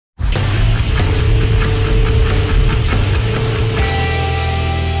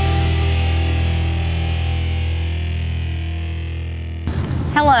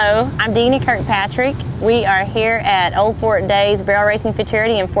Hello, I'm Dena Kirkpatrick. We are here at Old Fort Days Barrel Racing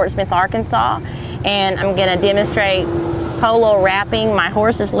Futurity in Fort Smith, Arkansas, and I'm going to demonstrate Polo wrapping my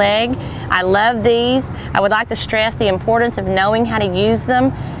horse's leg. I love these. I would like to stress the importance of knowing how to use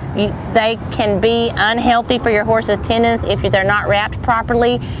them. They can be unhealthy for your horse's tendons if they're not wrapped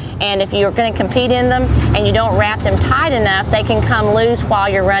properly, and if you're going to compete in them and you don't wrap them tight enough, they can come loose while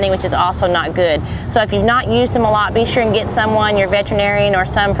you're running, which is also not good. So if you've not used them a lot, be sure and get someone, your veterinarian or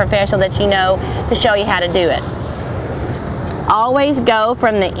some professional that you know, to show you how to do it. Always go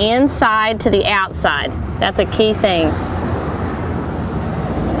from the inside to the outside. That's a key thing.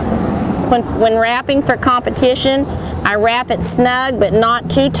 When wrapping for competition, I wrap it snug but not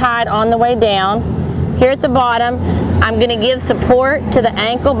too tight on the way down. Here at the bottom, I'm going to give support to the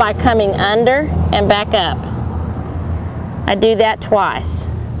ankle by coming under and back up. I do that twice.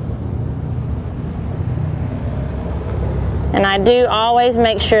 And I do always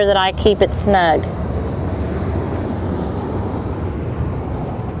make sure that I keep it snug.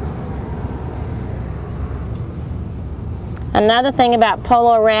 Another thing about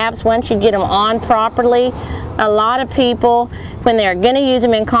Polo wraps, once you get them on properly, a lot of people, when they're going to use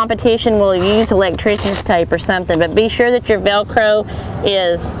them in competition, will use electrician's tape or something, but be sure that your Velcro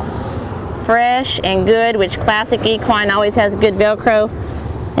is fresh and good, which Classic Equine always has good Velcro,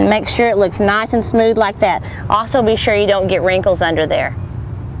 and make sure it looks nice and smooth like that. Also be sure you don't get wrinkles under there.